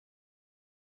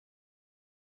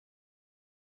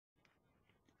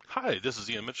Hi, this is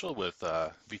Ian Mitchell with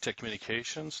VTech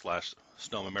Communications slash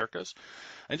Snom Americas.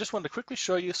 I just wanted to quickly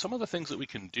show you some of the things that we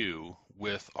can do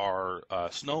with our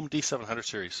Snom D700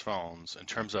 series phones in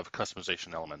terms of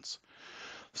customization elements.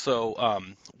 So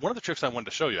one of the tricks I wanted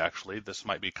to show you, actually, this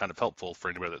might be kind of helpful for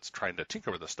anybody that's trying to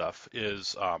tinker with this stuff,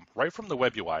 is right from the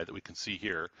web UI that we can see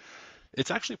here,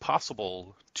 it's actually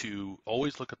possible to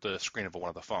always look at the screen of one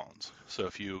of the phones. So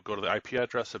if you go to the IP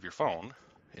address of your phone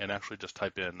and actually just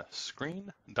type in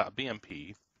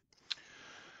screen.bmp,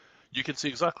 you can see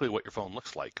exactly what your phone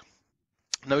looks like.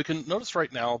 Now we can notice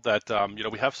right now that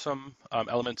we have some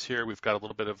elements here. We've got a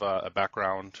little bit of a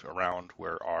background around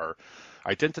where our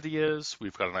identity is.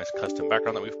 We've got a nice custom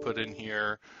background that we've put in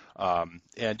here.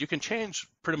 And you can change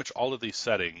pretty much all of these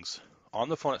settings on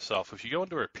the phone itself. If you go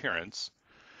into Appearance,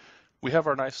 we have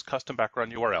our nice custom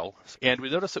background URL, and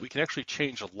we notice that we can actually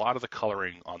change a lot of the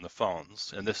coloring on the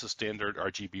phones. And this is standard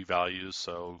RGB values,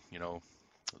 so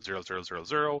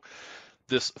 0000.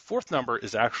 This fourth number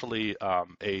is actually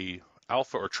a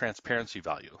alpha or transparency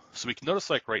value. So we can notice,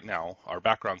 like right now, our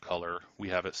background color, we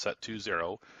have it set to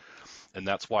 0, and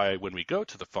that's why when we go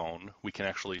to the phone, we can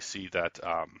actually see that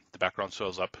the background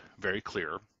shows up very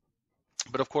clear.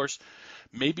 But of course,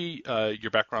 maybe your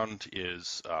background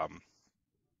is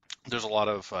there's a lot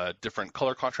of different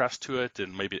color contrast to it,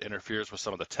 and maybe it interferes with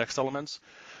some of the text elements.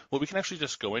 Well, we can actually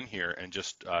just go in here and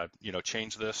just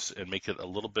change this and make it a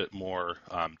little bit more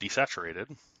desaturated.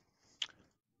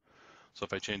 So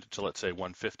if I change it to, let's say,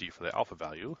 150 for the alpha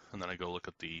value, and then I go look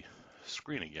at the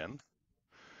screen again,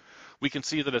 we can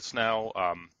see that it's now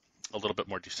a little bit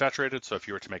more desaturated. So if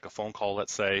you were to make a phone call,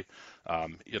 let's say,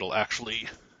 it'll actually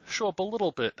show up a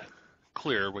little bit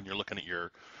clearer when you're looking at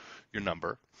your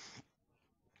number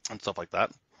and stuff like that.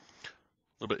 A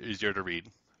little bit easier to read.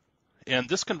 And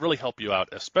this can really help you out,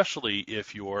 especially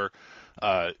if you're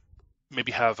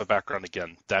maybe have a background,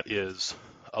 again, that is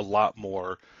a lot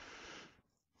more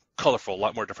colorful, a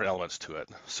lot more different elements to it.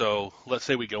 So let's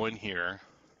say we go in here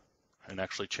and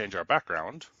actually change our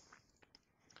background.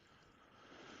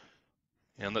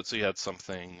 And let's say you had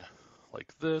something like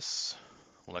this.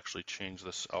 We'll actually change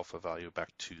this alpha value back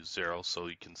to 0 so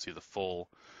you can see the full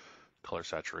color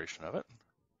saturation of it.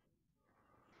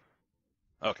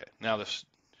 Okay, now this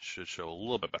should show a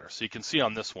little bit better. So you can see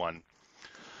on this one,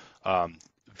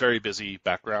 very busy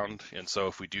background. And so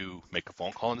if we do make a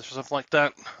phone call on this or something like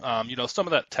that, some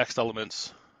of that text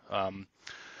elements,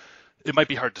 it might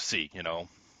be hard to see,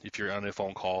 if you're on a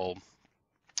phone call.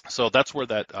 So that's where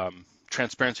that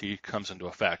transparency comes into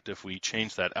effect. If we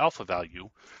change that alpha value,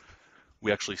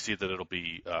 we actually see that it'll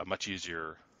be much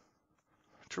easier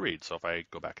to read. So if I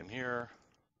go back in here,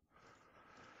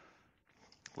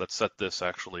 let's set this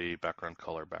actually background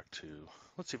color back to,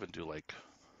 let's even do like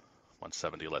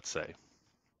 170, let's say.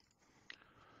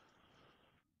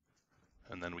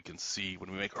 And then we can see when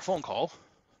we make our phone call,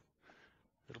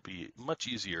 it'll be much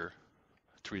easier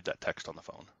to read that text on the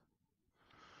phone.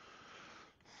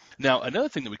 Now, another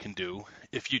thing that we can do,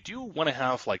 if you do want to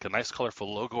have like a nice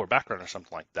colorful logo or background or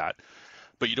something like that,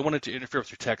 but you don't want it to interfere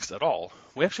with your text at all,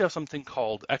 we actually have something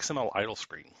called XML idle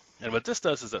screen. And what this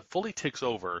does is it fully takes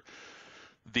over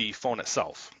the phone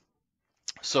itself.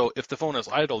 So if the phone is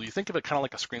idle, you think of it kind of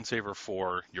like a screensaver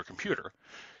for your computer.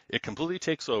 It completely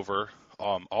takes over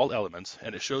all elements,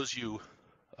 and it shows you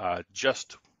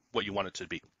just what you want it to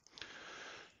be.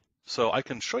 So I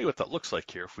can show you what that looks like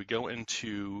here. If we go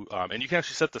into, and you can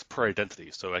actually set this per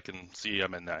identity. So I can see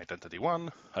I'm in identity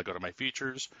 1, I go to my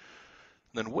features,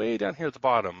 and then way down here at the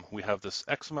bottom, we have this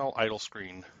XML idle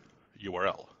screen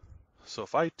URL. So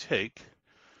if I take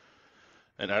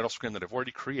an idle screen that I've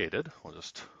already created, we'll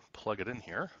just plug it in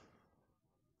here.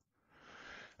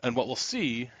 And what we'll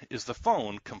see is the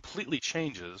phone completely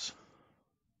changes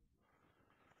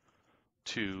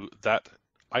to that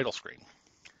idle screen.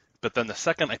 But then the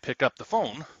second I pick up the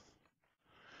phone,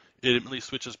 it immediately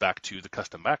switches back to the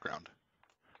custom background.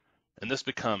 And this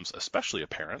becomes especially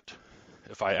apparent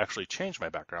if I actually change my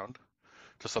background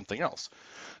to something else.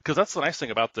 Because that's the nice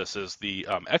thing about this is the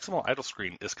XML idle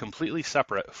screen is completely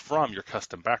separate from your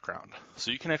custom background. So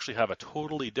you can actually have a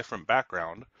totally different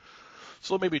background.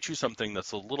 So maybe choose something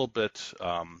that's a little bit,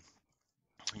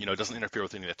 doesn't interfere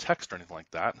with any of the text or anything like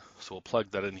that. So we'll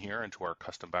plug that in here into our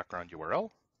custom background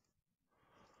URL.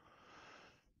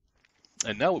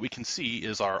 And now what we can see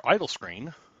is our idle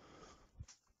screen.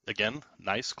 Again,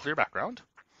 nice clear background.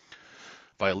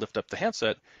 If I lift up the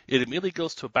handset, it immediately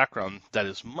goes to a background that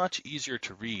is much easier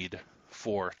to read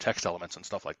for text elements and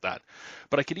stuff like that.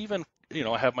 But I could even,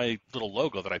 I have my little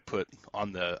logo that I put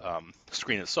on the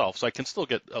screen itself, so I can still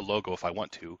get a logo if I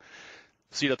want to.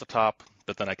 See it at the top,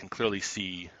 but then I can clearly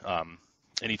see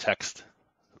any text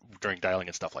during dialing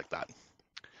and stuff like that.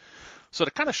 So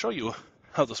to kind of show you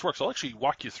how this works, I'll actually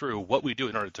walk you through what we do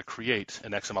in order to create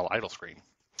an XML idle screen.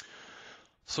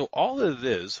 So all it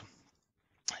is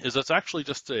it's actually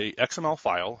just a XML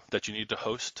file that you need to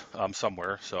host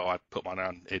somewhere. So I put mine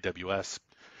on AWS,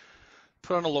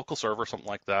 put on a local server, something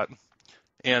like that.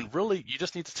 And really, you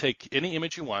just need to take any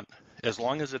image you want, as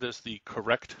long as it is the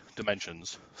correct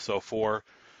dimensions. So for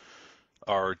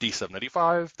our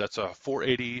D785, that's a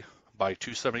 480 by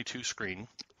 272 screen.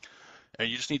 And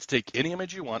you just need to take any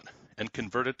image you want and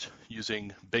convert it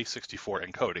using base64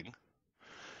 encoding.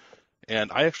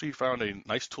 And I actually found a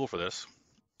nice tool for this.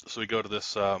 So we go to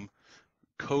this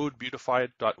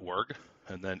codebeautified.org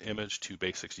and then image to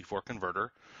base64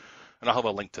 converter. And I'll have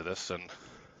a link to this, and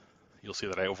you'll see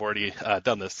that I've already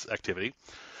done this activity.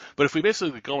 But if we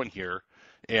basically go in here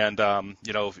and,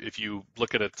 if you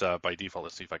look at it by default,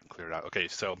 let's see if I can clear it out. Okay,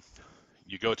 so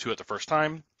you go to it the first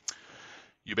time.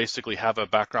 You basically have a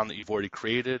background that you've already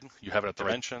created. You have it at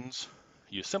dimensions.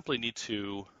 You simply need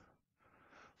to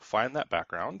find that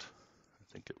background.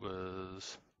 I think it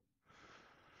was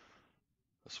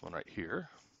this one right here.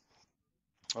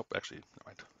 Oh, actually, never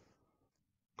mind.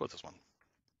 Go with this one.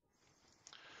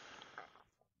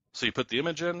 So you put the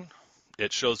image in.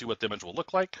 It shows you what the image will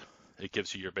look like. It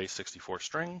gives you your base64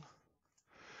 string.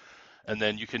 And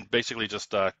then you can basically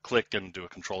just click and do a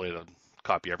Control-A to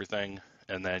copy everything.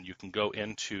 And then you can go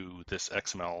into this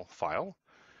XML file.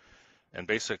 And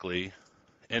basically,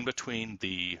 in between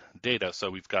the data, so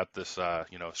we've got this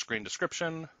screen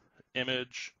description,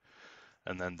 image,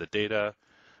 and then the data.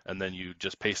 And then you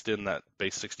just paste in that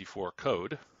base64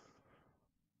 code.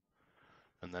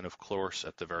 And then, of course,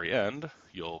 at the very end,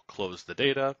 you'll close the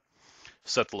data,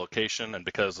 set the location, and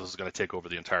because this is going to take over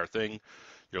the entire thing,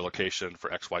 your location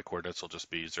for XY coordinates will just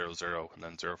be 0, 0, and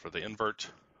then 0 for the invert.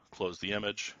 Close the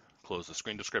image, close the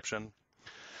screen description.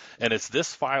 And it's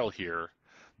this file here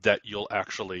that you'll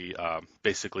actually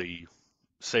basically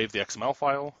save the XML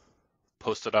file,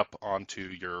 post it up onto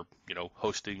your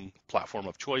hosting platform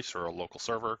of choice or a local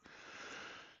server.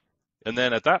 And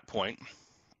then at that point,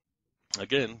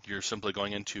 again, you're simply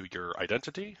going into your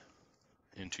identity,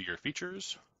 into your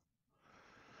features,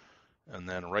 and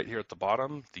then right here at the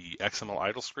bottom, the XML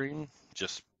idle screen,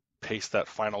 just paste that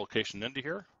final location into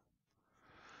here.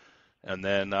 And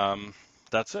then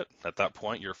that's it. At that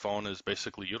point, your phone is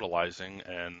basically utilizing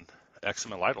an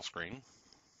XML idle screen,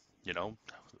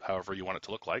 however you want it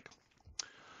to look like.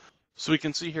 So we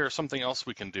can see here something else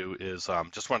we can do is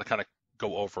just want to kind of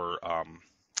go over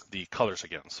the colors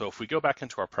again. So if we go back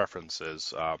into our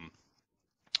preferences,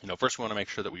 first we want to make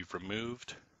sure that we've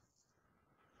removed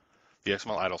the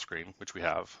XML idle screen, which we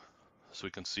have, so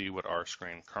we can see what our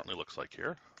screen currently looks like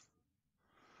here.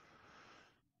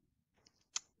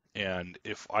 And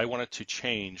if I wanted to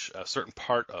change a certain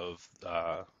part of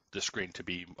the screen to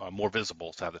be more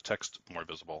visible, to have the text more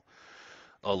visible,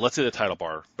 let's say the title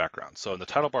bar background. So in the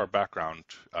title bar background,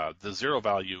 the 0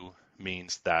 value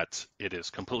means that it is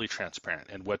completely transparent.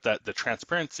 And what the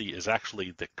transparency is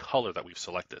actually the color that we've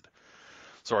selected.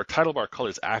 So our title bar color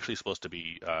is actually supposed to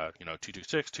be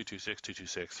 226, 226,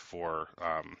 226 for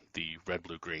the red,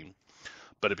 blue, green.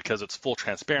 But because it's full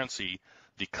transparency,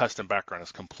 the custom background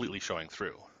is completely showing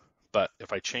through. But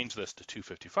if I change this to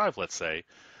 255, let's say,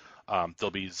 there'll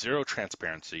be 0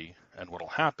 transparency. And what will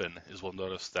happen is we'll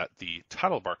notice that the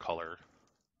title bar color,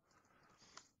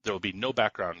 there will be no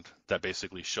background that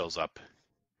basically shows up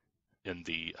in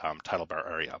the title bar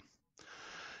area.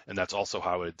 And that's also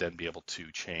how I would then be able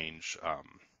to change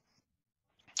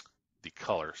the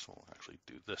color. So we'll actually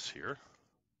do this here.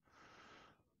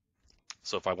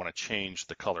 So if I want to change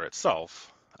the color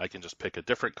itself, I can just pick a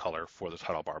different color for the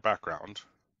title bar background.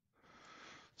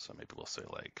 So maybe we'll say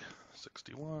like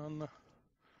 61,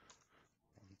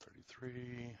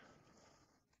 133,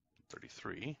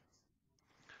 33.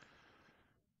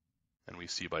 And we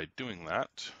see by doing that,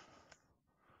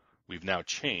 we've now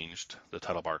changed the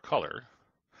title bar color.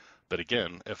 But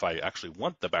again, if I actually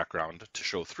want the background to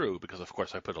show through, because of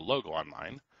course I put a logo on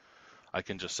mine, I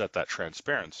can just set that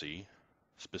transparency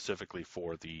specifically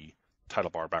for the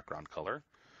title bar background color.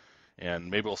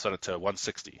 And maybe we'll set it to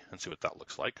 160 and see what that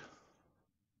looks like.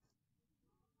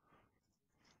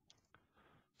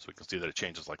 So we can see that it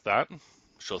changes like that,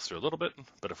 shows through a little bit,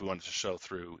 but if we wanted to show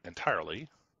through entirely,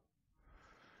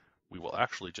 we will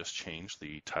actually just change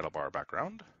the title bar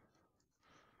background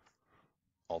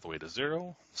all the way to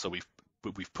 0. So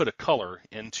we've put a color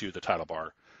into the title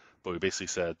bar, but we basically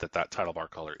said that that title bar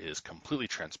color is completely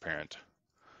transparent.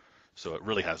 So it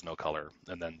really has no color,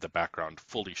 and then the background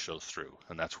fully shows through,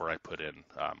 and that's where I put in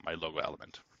my logo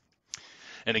element.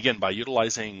 And again, by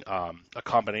utilizing a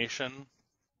combination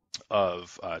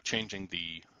of changing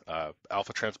the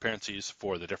alpha transparencies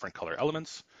for the different color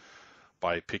elements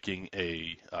by picking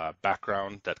a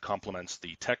background that complements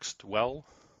the text well,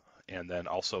 and then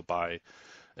also by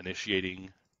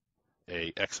initiating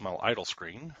a XML idle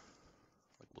screen.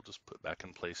 We'll just put back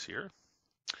in place here.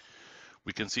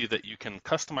 We can see that you can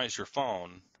customize your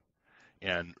phone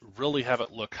and really have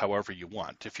it look however you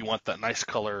want. If you want that nice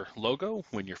color logo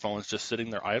when your phone is just sitting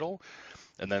there idle,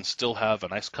 and then still have a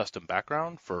nice custom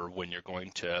background for when you're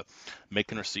going to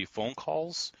make and receive phone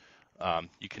calls,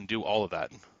 you can do all of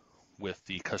that with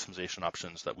the customization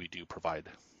options that we do provide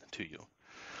to you.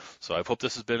 So I hope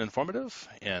this has been informative,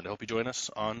 and I hope you join us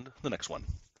on the next one.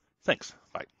 Thanks.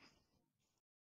 Bye.